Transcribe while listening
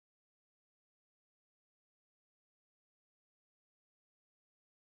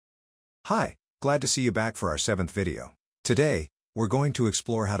Hi, glad to see you back for our 7th video. Today, we're going to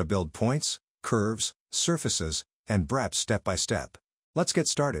explore how to build points, curves, surfaces, and braps step by step. Let's get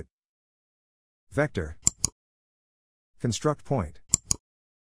started. Vector. Construct point.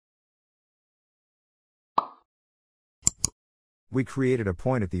 We created a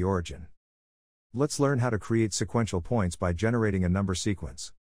point at the origin. Let's learn how to create sequential points by generating a number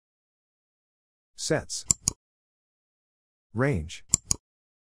sequence. Sets. Range.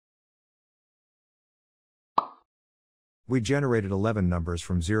 We generated 11 numbers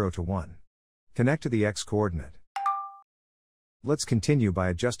from 0 to 1. Connect to the x-coordinate. Let's continue by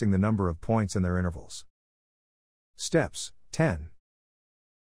adjusting the number of points and their intervals. Steps, 10.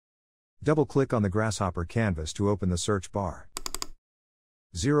 Double-click on the Grasshopper canvas to open the search bar.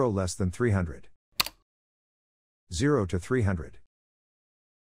 0 less than 300. 0 to 300.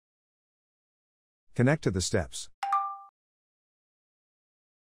 Connect to the steps.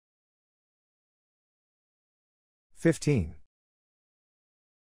 (15)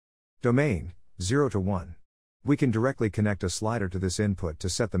 Domain, 0 to 1. We can directly connect a slider to this input to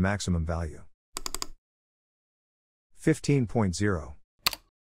set the maximum value. 15.0.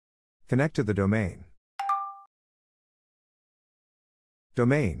 Connect to the domain.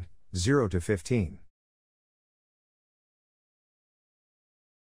 Domain, 0 to 15.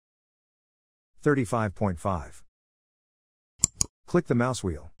 35.5. Click the mouse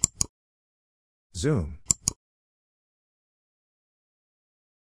wheel. Zoom.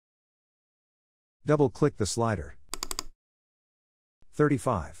 Double-click the slider.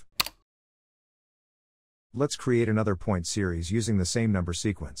 35. Let's create another point series using the same number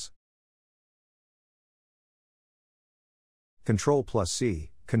sequence. Ctrl+C,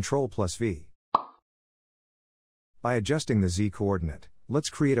 Ctrl+V. By adjusting the z-coordinate,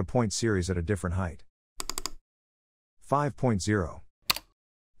 let's create a point series at a different height. 5.0.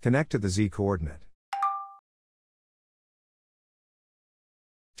 Connect to the z-coordinate.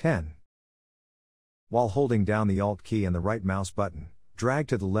 10. While holding down the Alt key and the right mouse button, drag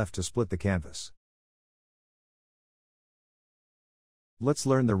to the left to split the canvas. Let's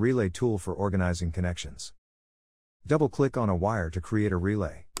learn the relay tool for organizing connections. Double-click on a wire to create a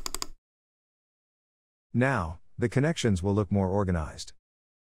relay. Now, the connections will look more organized.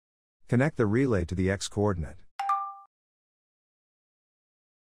 Connect the relay to the x-coordinate.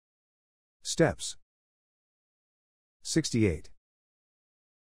 Steps. 68.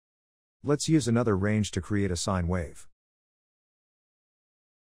 Let's use another range to create a sine wave.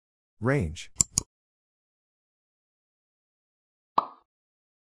 Range.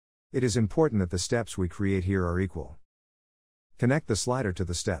 It is important that the steps we create here are equal. Connect the slider to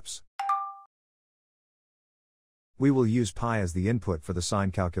the steps. We will use pi as the input for the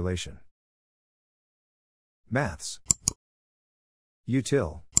sine calculation. Maths.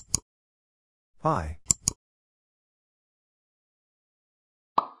 Util. Pi.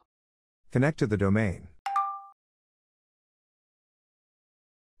 Connect to the domain.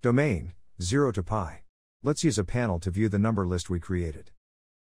 Domain, 0 to pi. Let's use a panel to view the number list we created.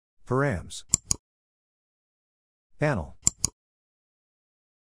 Params. Panel.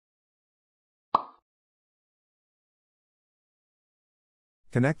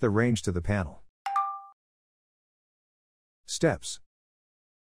 Connect the range to the panel. Steps.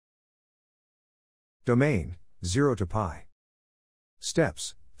 Domain, 0 to pi.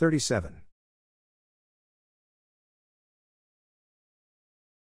 Steps, 37.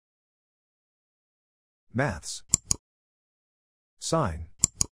 Maths. Sine.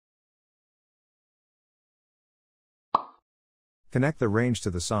 Connect the range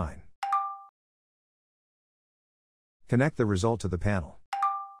to the sine. Connect the result to the panel.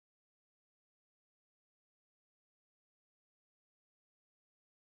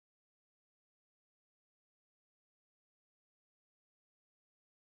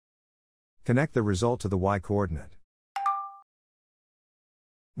 Connect the result to the y-coordinate.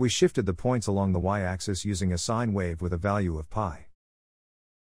 We shifted the points along the y-axis using a sine wave with a value of pi.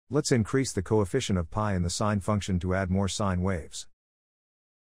 Let's increase the coefficient of pi in the sine function to add more sine waves.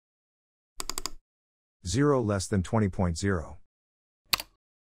 0 less than 20.0.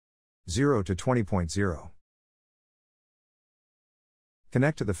 0 to 20.0.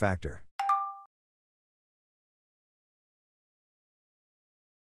 Connect to the factor.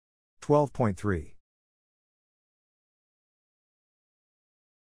 12.3.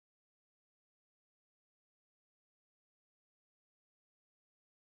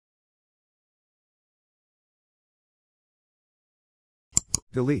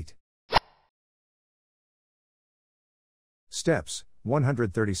 Delete. Steps,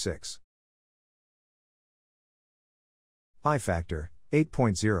 136. Pi factor,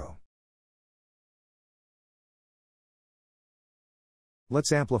 8.0.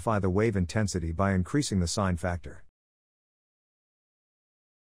 Let's amplify the wave intensity by increasing the sine factor.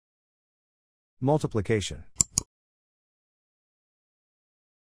 Multiplication.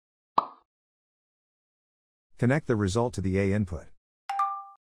 Connect the result to the A input.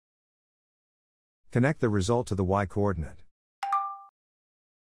 Connect the result to the Y coordinate.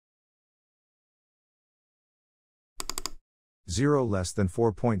 Zero less than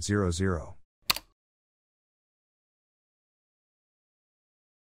 4.00.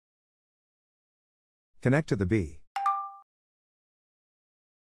 Connect to the B.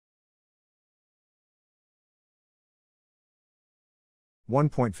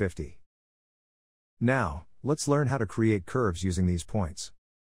 $1.50. Now, let's learn how to create curves using these points.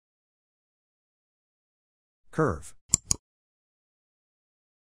 Curve.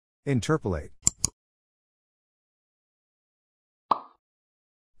 Interpolate.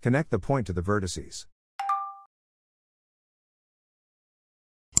 Connect the point to the vertices.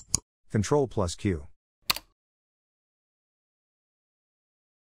 Control plus Q.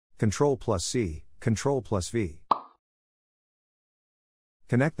 Control plus C, Control plus V.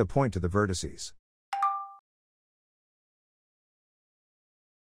 Connect the point to the vertices.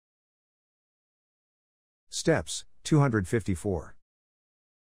 Steps, 254.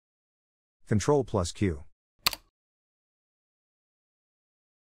 Control plus Q.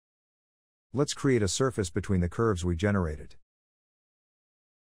 Let's create a surface between the curves we generated.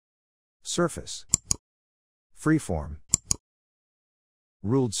 Surface. Freeform.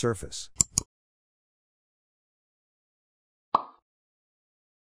 Ruled surface.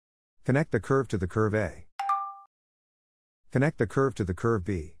 Connect the curve to the curve A. Connect the curve to the curve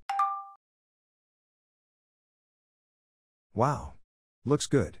B. Wow! Looks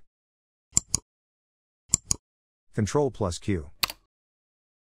good. Control plus Q.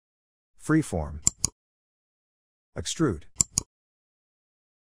 Freeform. Extrude.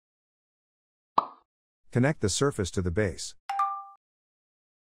 Connect the surface to the base.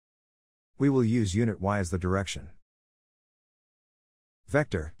 We will use unit Y as the direction.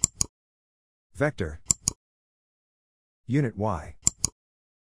 Vector. Vector. Unit Y.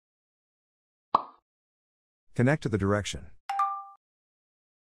 Connect to the direction.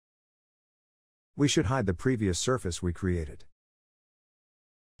 We should hide the previous surface we created.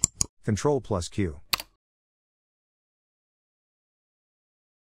 Control plus Q.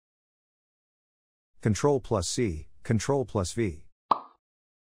 Control plus C, Control plus V.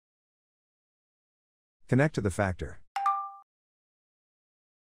 Connect to the factor.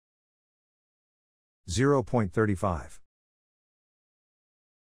 0.35.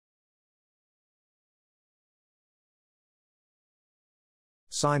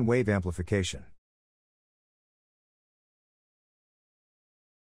 Sine wave amplification.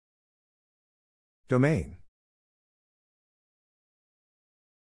 Domain.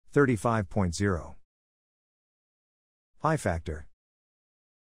 35.0. Pi factor.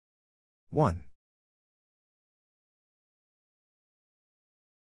 1.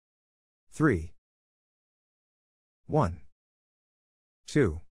 3. 1.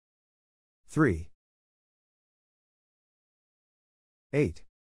 2. 3. 8.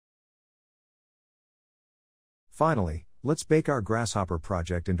 Finally, let's bake our Grasshopper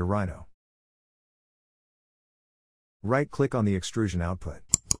project into Rhino. Right-click on the extrusion output.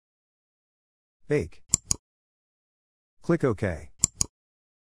 Bake. Click OK.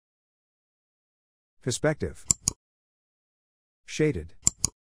 Perspective. Shaded.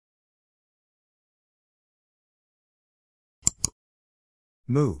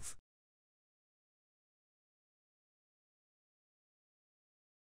 Move.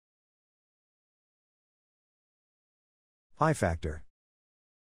 Pi factor.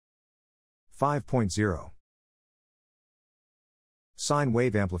 5.0. Sine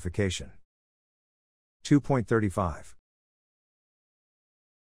wave amplification. 2.35.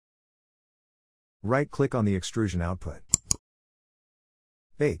 Right-click on the extrusion output.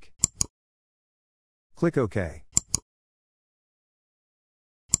 Bake. Click OK.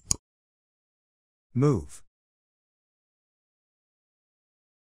 Move.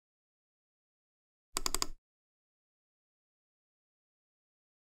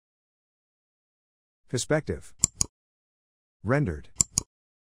 Perspective. Rendered.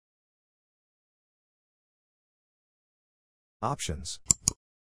 Options.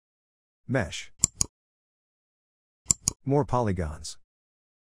 Mesh. More polygons.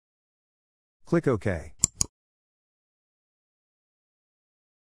 Click OK.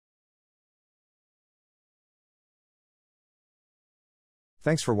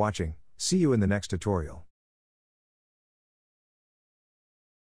 Thanks for watching. See you in the next tutorial.